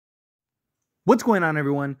What's going on,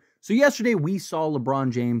 everyone? So yesterday we saw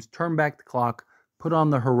LeBron James turn back the clock, put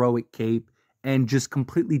on the heroic cape, and just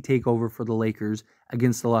completely take over for the Lakers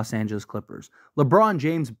against the Los Angeles Clippers. LeBron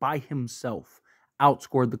James by himself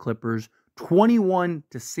outscored the Clippers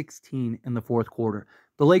 21-16 in the fourth quarter.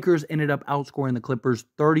 The Lakers ended up outscoring the Clippers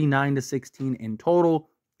 39-16 in total,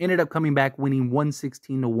 ended up coming back winning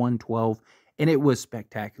 116-112, and it was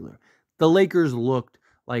spectacular. The Lakers looked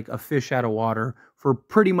like a fish out of water for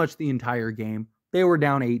pretty much the entire game. They were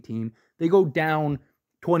down 18. They go down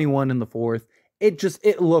 21 in the fourth.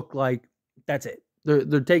 It looked like that's it.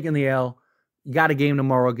 They're taking the L. You got a game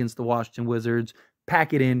tomorrow against the Washington Wizards.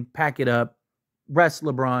 Pack it in, pack it up. Rest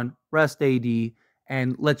LeBron, rest AD,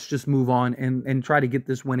 and let's just move on and try to get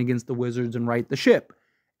this win against the Wizards and right the ship.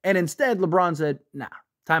 And instead, LeBron said, nah,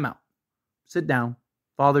 timeout. Sit down.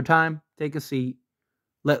 Father time, take a seat.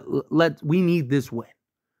 We need this win.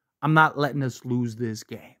 I'm not letting us lose this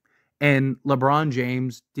game. And LeBron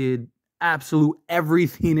James did absolute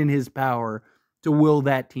everything in his power to will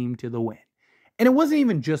that team to the win. And it wasn't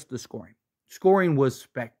even just the scoring. Scoring was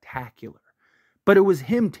spectacular. But it was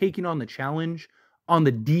him taking on the challenge on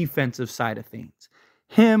the defensive side of things.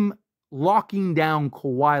 Him locking down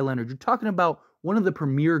Kawhi Leonard. You're talking about one of the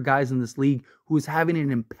premier guys in this league who is having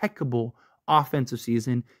an impeccable offensive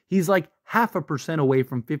season. He's like 0.5% away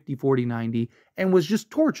from 50, 40, 90 and was just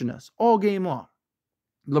torching us all game long.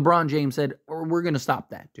 LeBron James said, we're going to stop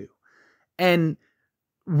that too. And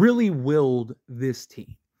really willed this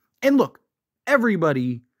team. And look,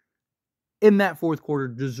 everybody in that fourth quarter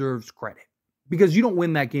deserves credit because you don't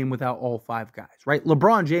win that game without all five guys, right?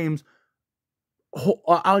 LeBron James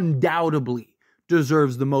undoubtedly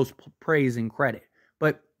deserves the most praise and credit.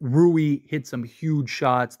 But Rui hit some huge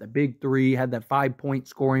shots. The big three had that 5-point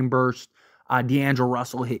scoring burst. D'Angelo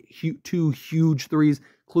Russell hit two huge threes,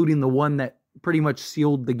 including the one that pretty much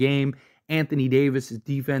sealed the game. Anthony Davis'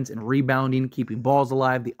 defense and rebounding, keeping balls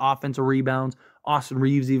alive, the offensive rebounds. Austin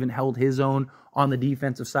Reeves even held his own on the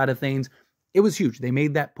defensive side of things. It was huge. They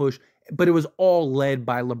made that push, but it was all led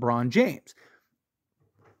by LeBron James.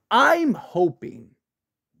 I'm hoping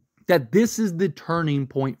that this is the turning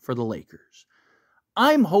point for the Lakers.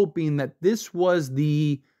 I'm hoping that this was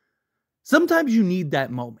sometimes you need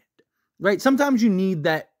that moment, right? Sometimes you need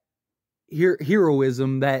that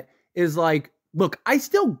heroism that is like, look, I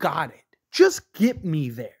still got it. Just get me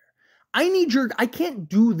there. I can't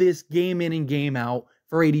do this game in and game out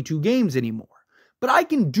for 82 games anymore, but I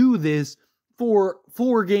can do this for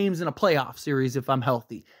 4 games in a playoff series if I'm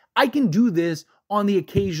healthy. I can do this on the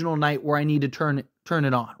occasional night where I need to turn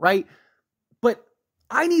it on, right? But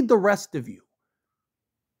I need the rest of you.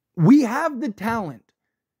 We have the talent.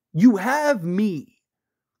 You have me,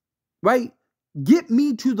 right? Get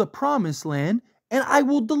me to the promised land and I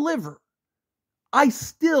will deliver. I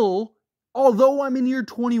still, although I'm in year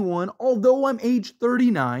 21, although I'm age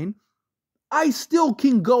 39, I still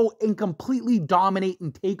can go and completely dominate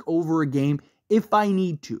and take over a game if I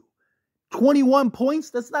need to. 21 points,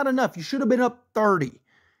 that's not enough. You should have been up 30.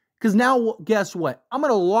 Because now, guess what? I'm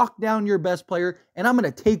going to lock down your best player, and I'm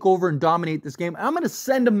going to take over and dominate this game. I'm going to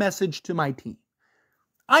send a message to my team.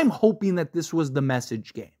 I'm hoping that this was the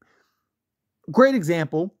message game. Great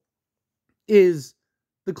example is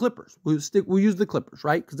the Clippers. We'll use the Clippers,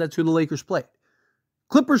 right? Because that's who the Lakers played.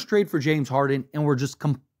 Clippers trade for James Harden, and we're just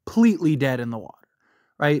completely dead in the water,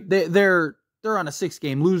 right? They're on a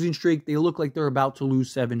 6-game losing streak. They look like they're about to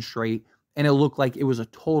lose 7 straight, and it looked like it was a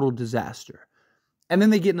total disaster. And then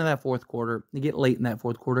they get into that fourth quarter. They get late in that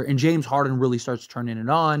fourth quarter. And James Harden really starts turning it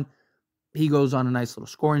on. He goes on a nice little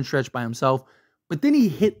scoring stretch by himself. But then he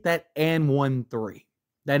hit that and 1-3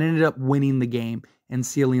 that ended up winning the game and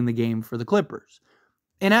sealing the game for the Clippers.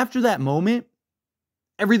 And after that moment,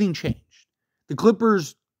 everything changed. The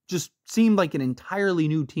Clippers just seemed like an entirely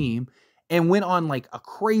new team and went on like a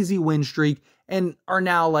crazy win streak and are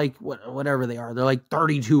now like whatever they are. They're like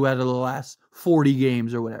 32 out of the last 40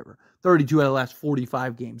 games or whatever. 32 out of the last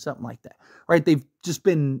 45 games, something like that, right? They've just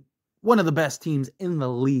been one of the best teams in the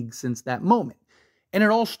league since that moment. And it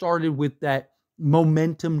all started with that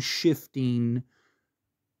momentum shifting,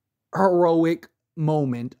 heroic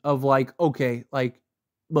moment of like, okay, like,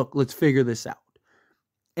 look, let's figure this out.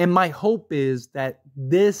 And my hope is that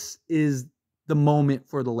this is the moment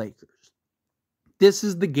for the Lakers. This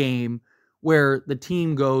is the game where the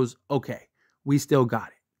team goes, okay, we still got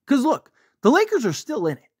it. Because look, the Lakers are still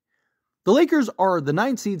in it. The Lakers are the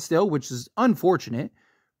 9th seed still, which is unfortunate,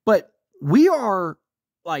 but we are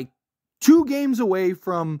like 2 games away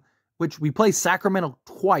from which we play Sacramento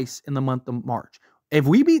twice in the month of March. If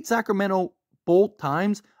we beat Sacramento both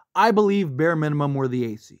times, I believe bare minimum we're the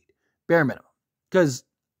 8th seed. Bare minimum. Because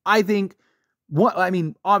I think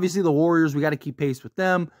Obviously the Warriors, we got to keep pace with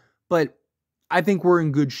them, but I think we're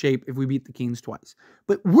in good shape if we beat the Kings twice.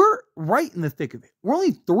 But we're right in the thick of it. We're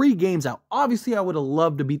only 3 games out. Obviously, I would have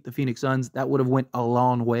loved to beat the Phoenix Suns. That would have went a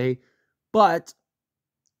long way. But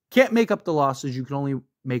can't make up the losses. You can only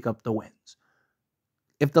make up the wins.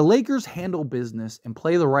 If the Lakers handle business and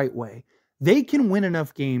play the right way, they can win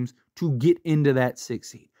enough games to get into that 6th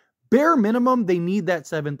seed. Bare minimum, they need that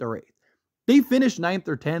 7th or 8th. They finish 9th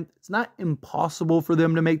or 10th. It's not impossible for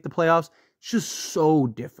them to make the playoffs. It's just so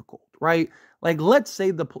difficult, right? Like, let's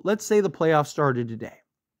say the playoffs started today.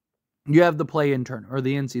 You have the play-in tournament or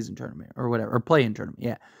the in-season tournament or whatever, or play-in tournament,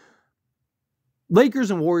 yeah.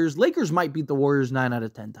 Lakers and Warriors. Lakers might beat the Warriors 9 out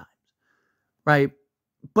of 10 times, right?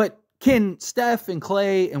 But can Steph and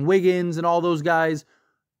Clay and Wiggins and all those guys,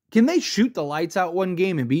 can they shoot the lights out one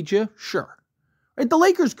game and beat you? Sure. Right? The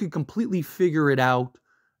Lakers could completely figure it out,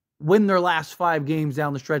 win their last 5 games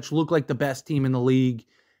down the stretch, look like the best team in the league,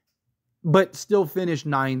 but still finish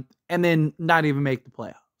 9th and then not even make the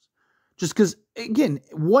playoffs. Just because, again,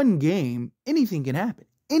 one game, anything can happen.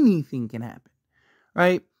 Anything can happen,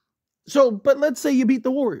 right? So, but let's say you beat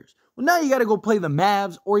the Warriors. Well, now you got to go play the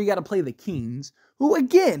Mavs or you got to play the Kings, who,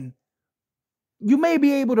 again, you may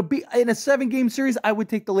be able to beat. In a 7-game series, I would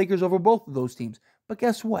take the Lakers over both of those teams. But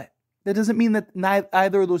guess what? That doesn't mean that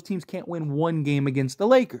either of those teams can't win one game against the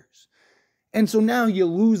Lakers. And so now you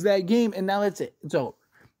lose that game, and now that's it. So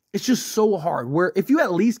it's just so hard. Where if you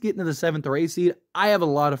at least get into the 7th or 8th seed, I have a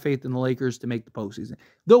lot of faith in the Lakers to make the postseason.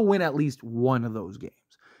 They'll win at least one of those games.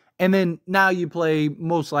 And then now you play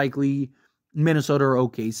most likely Minnesota or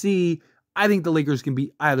OKC. I think the Lakers can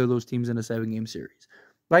beat either of those teams in a 7-game series.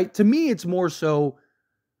 Right? To me, it's more so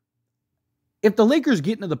if the Lakers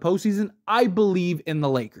get into the postseason, I believe in the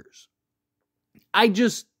Lakers. I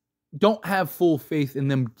just don't have full faith in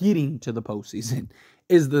them getting to the postseason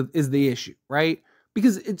is the issue, right?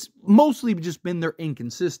 Because it's mostly just been their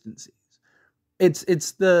inconsistencies. It's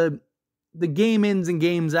the game ins and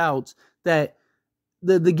games outs that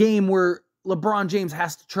the game where LeBron James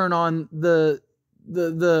has to turn on the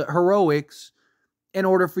heroics in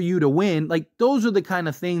order for you to win. Like, those are the kind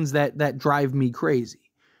of things that drive me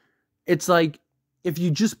crazy. It's like, if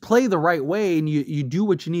you just play the right way and you do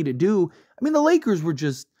what you need to do. I mean, the Lakers were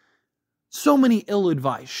just so many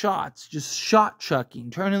ill-advised shots, just shot chucking,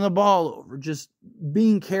 turning the ball over, just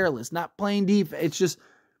being careless, not playing defense. It's just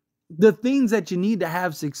the things that you need to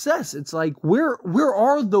have success. It's like, where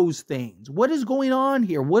are those things? What is going on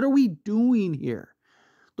here? What are we doing here?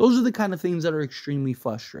 Those are the kind of things that are extremely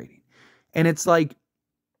frustrating. And it's like,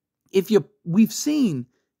 we've seen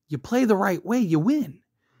you play the right way, you win.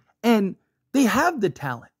 And they have the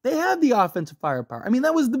talent. They have the offensive firepower. I mean,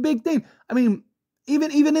 that was the big thing. I mean,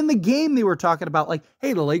 even in the game, they were talking about like,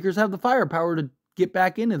 hey, the Lakers have the firepower to get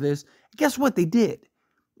back into this. Guess what? They did.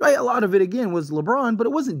 Right? A lot of it, again, was LeBron, but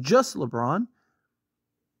it wasn't just LeBron.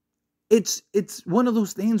 It's one of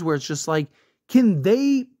those things where it's just like, can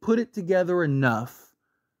they put it together enough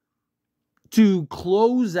to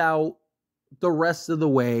close out the rest of the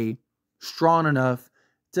way strong enough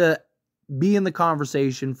to be in the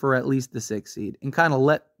conversation for at least the 6th seed and kind of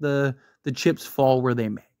let the chips fall where they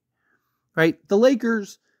may, right? The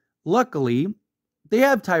Lakers, luckily, they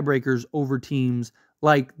have tiebreakers over teams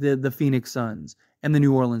like the Phoenix Suns and the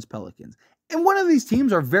New Orleans Pelicans. And one of these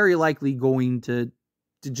teams are very likely going to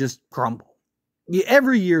just crumble.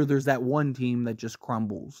 Every year there's that one team that just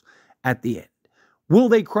crumbles at the end. Will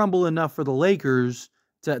they crumble enough for the Lakers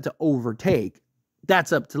to overtake?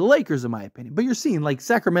 That's up to the Lakers, in my opinion. But you're seeing, like,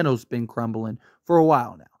 Sacramento's been crumbling for a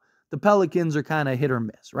while now. The Pelicans are kind of hit or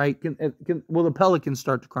miss, right? Will the Pelicans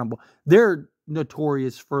start to crumble? They're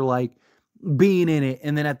notorious for, like, being in it,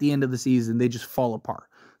 and then at the end of the season, they just fall apart.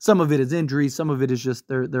 Some of it is injuries. Some of it is just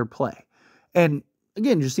their play. And,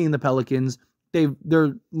 again, you're seeing the Pelicans.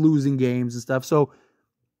 They're losing games and stuff. So,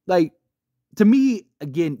 like, to me,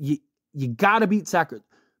 again, you got to beat Sacramento.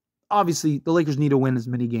 Obviously, the Lakers need to win as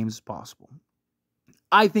many games as possible.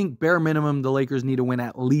 I think bare minimum, the Lakers need to win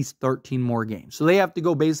at least 13 more games. So they have to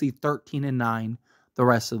go basically 13-9 the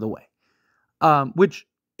rest of the way, which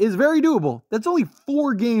is very doable. That's only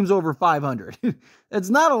 4 games over 500. That's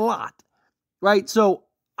not a lot, right? So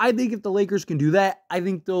I think if the Lakers can do that, I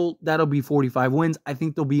think that'll be 45 wins. I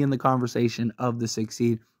think they'll be in the conversation of the 6th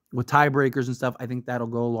seed with tiebreakers and stuff. I think that'll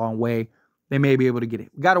go a long way. They may be able to get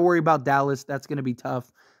it. We got to worry about Dallas. That's going to be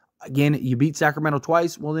tough. Again, you beat Sacramento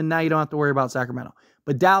twice. Well, then now you don't have to worry about Sacramento.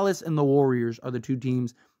 But Dallas and the Warriors are the 2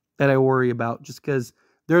 teams that I worry about just because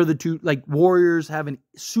they're the 2, like, Warriors have a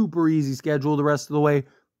super easy schedule the rest of the way,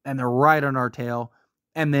 and they're right on our tail.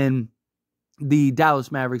 And then the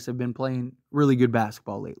Dallas Mavericks have been playing really good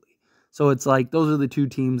basketball lately. So it's like those are the two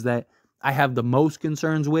teams that I have the most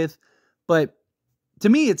concerns with. But to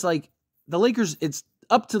me, it's like the Lakers, it's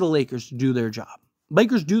up to the Lakers to do their job.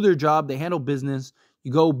 Lakers do their job. They handle business.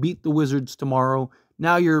 You go beat the Wizards tomorrow.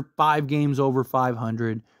 Now you're 5 games over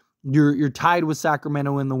 500. You're tied with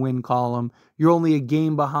Sacramento in the win column. You're only a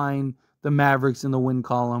game behind the Mavericks in the win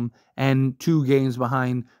column and 2 games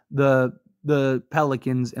behind the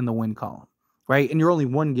Pelicans in the win column, right? And you're only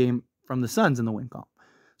 1 game from the Suns in the win column.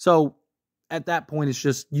 So at that point, it's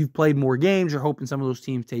just you've played more games. You're hoping some of those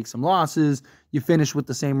teams take some losses. You finish with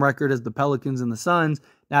the same record as the Pelicans and the Suns.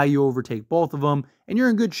 Now you overtake both of them, and you're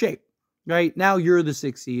in good shape, right? Now you're the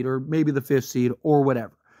 6th seed or maybe the 5th seed or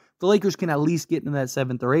whatever. The Lakers can at least get into that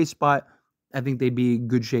 7th or 8th spot. I think they'd be in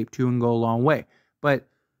good shape too and go a long way. But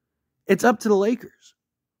it's up to the Lakers,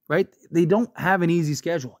 right? They don't have an easy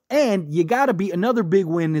schedule. And you got to be, another big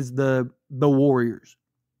win is the Warriors.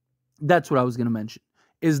 That's what I was going to mention.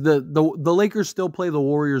 Is the Lakers still play the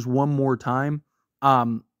Warriors one more time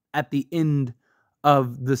at the end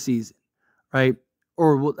of the season, right?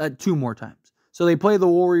 Or 2 more times. So they play the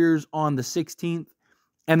Warriors on the 16th,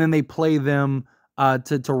 and then they play them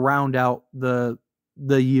to round out the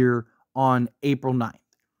year on April 9th.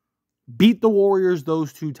 Beat the Warriors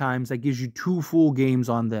those 2 times. That gives you 2 full games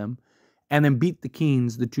on them. And then beat the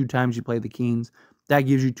Kings the 2 times you play the Kings. That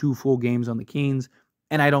gives you 2 full games on the Kings.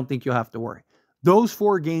 And I don't think you'll have to worry. Those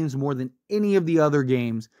 4 games, more than any of the other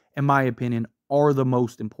games, in my opinion, are the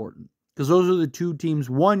most important. Because those are the 2 teams,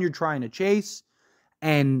 one you're trying to chase,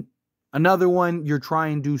 and another one you're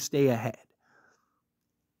trying to stay ahead.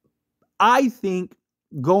 I think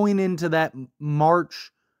going into that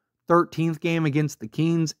March 13th game against the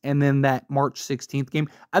Kings and then that March 16th game,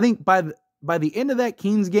 I think by the end of that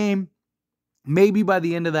Kings game, maybe by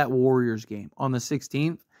the end of that Warriors game on the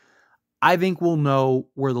 16th, I think we'll know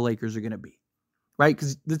where the Lakers are going to be. Right?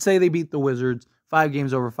 Because let's say they beat the Wizards, 5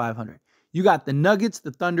 games over 500. You got the Nuggets,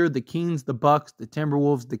 the Thunder, the Kings, the Bucks, the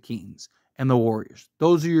Timberwolves, the Kings, and the Warriors.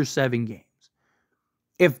 Those are your 7 games.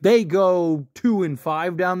 If they go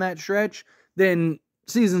 2-5 down that stretch, then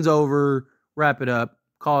season's over, wrap it up,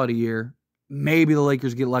 call it a year. Maybe the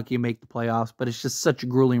Lakers get lucky and make the playoffs, but it's just such a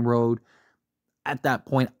grueling road. At that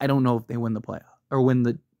point, I don't know if they win the playoff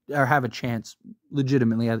or have a chance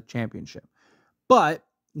legitimately at a championship. But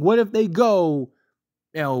what if they go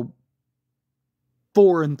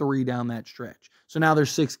 4-3 down that stretch? So now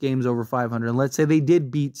there's 6 games over 500. And let's say they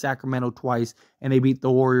did beat Sacramento twice and they beat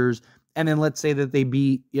the Warriors. And then let's say that they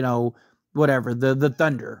beat, the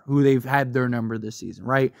Thunder, who they've had their number this season,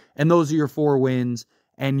 right? And those are your 4 wins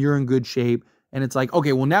and you're in good shape. And it's like,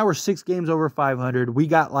 okay, well, now we're 6 games over 500. We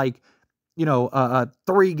got a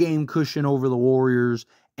 3-game cushion over the Warriors.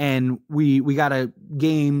 And we got a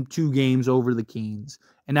 2 games over the Kings.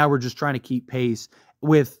 And now we're just trying to keep pace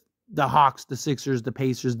with the Hawks, the Sixers, the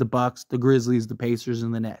Pacers, the Bucks, the Grizzlies, the Pacers,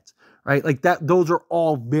 and the Nets, right? Like that, those are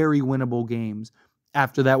all very winnable games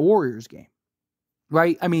after that Warriors game,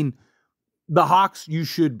 right? I mean, the Hawks you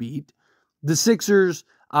should beat. The Sixers,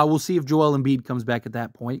 we'll see if Joel Embiid comes back at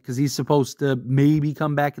that point because he's supposed to maybe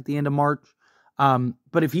come back at the end of March.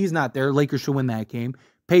 But if he's not there, Lakers should win that game.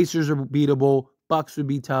 Pacers are beatable. Bucks would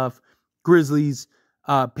be tough. Grizzlies,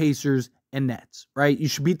 Pacers, and Nets, right? You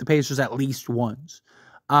should beat the Pacers at least once.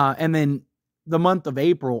 And then the month of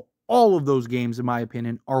April, all of those games, in my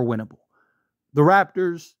opinion, are winnable. The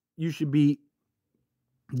Raptors, you should beat.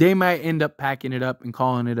 They might end up packing it up and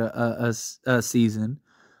calling it a season.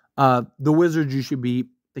 The Wizards, you should beat.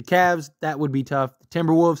 The Cavs, that would be tough. The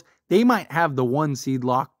Timberwolves, they might have the 1 seed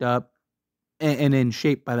locked up and in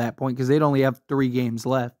shape by that point because they'd only have 3 games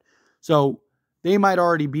left. So they might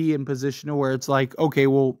already be in position where it's like, okay,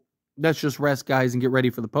 well, let's just rest guys and get ready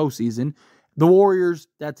for the postseason. The Warriors,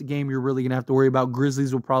 that's a game you're really going to have to worry about.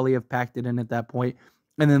 Grizzlies will probably have packed it in at that point.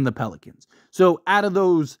 And then the Pelicans. So out of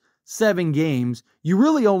those 7 games, you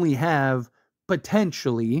really only have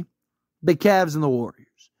potentially the Cavs and the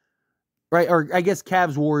Warriors, right? Or I guess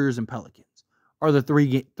Cavs, Warriors, and Pelicans are the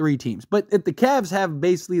 3 teams. But if the Cavs have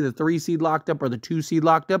basically the 3 seed locked up or the 2 seed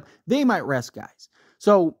locked up, they might rest guys.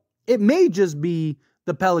 So it may just be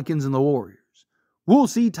the Pelicans and the Warriors. We'll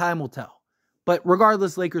see. Time will tell. But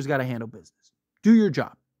regardless, Lakers got to handle business. Do your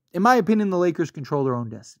job. In my opinion, the Lakers control their own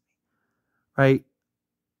destiny, right?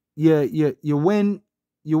 You win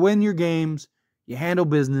your games, you handle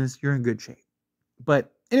business, you're in good shape.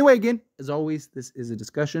 But anyway, again, as always, this is a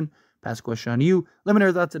discussion. Pass a question on to you. Let me know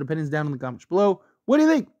your thoughts and opinions down in the comments below. What do you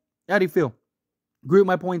think? How do you feel? Agree with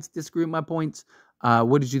my points? Disagree with my points?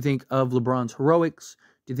 What did you think of LeBron's heroics?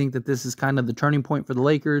 Do you think that this is kind of the turning point for the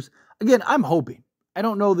Lakers? Again, I'm hoping. I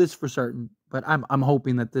don't know this for certain, but I'm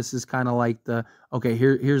hoping that this is kind of like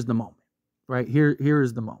here's the moment. right? Here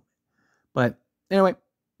is the moment. But anyway,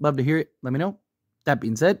 love to hear it. Let me know. That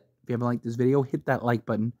being said, if you haven't liked this video, hit that like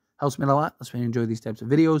button. Helps me a lot. Let's enjoy these types of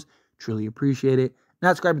videos. Truly appreciate it.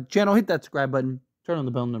 Not subscribe to the channel, hit that subscribe button. Turn on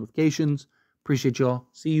the bell notifications. Appreciate you all.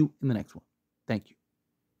 See you in the next one. Thank you.